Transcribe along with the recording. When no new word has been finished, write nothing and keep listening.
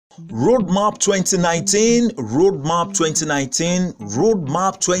Roadmap 2019, Roadmap 2019,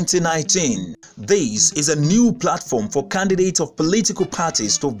 Roadmap 2019. This is a new platform for candidates of political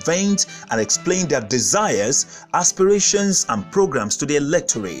parties to vent and explain their desires, aspirations, and programs to the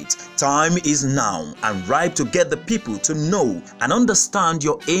electorate. Time is now and ripe to get the people to know and understand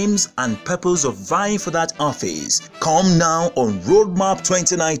your aims and purpose of vying for that office. Come now on Roadmap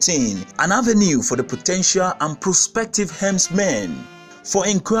 2019, an avenue for the potential and prospective helmsmen. For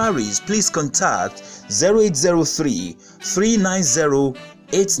inquiries, please contact 0803 390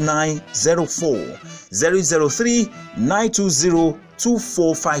 8904, 003 920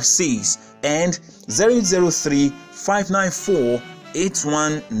 2456, and 003 594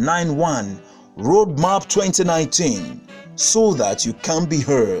 8191. Roadmap 2019, so that you can be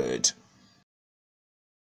heard.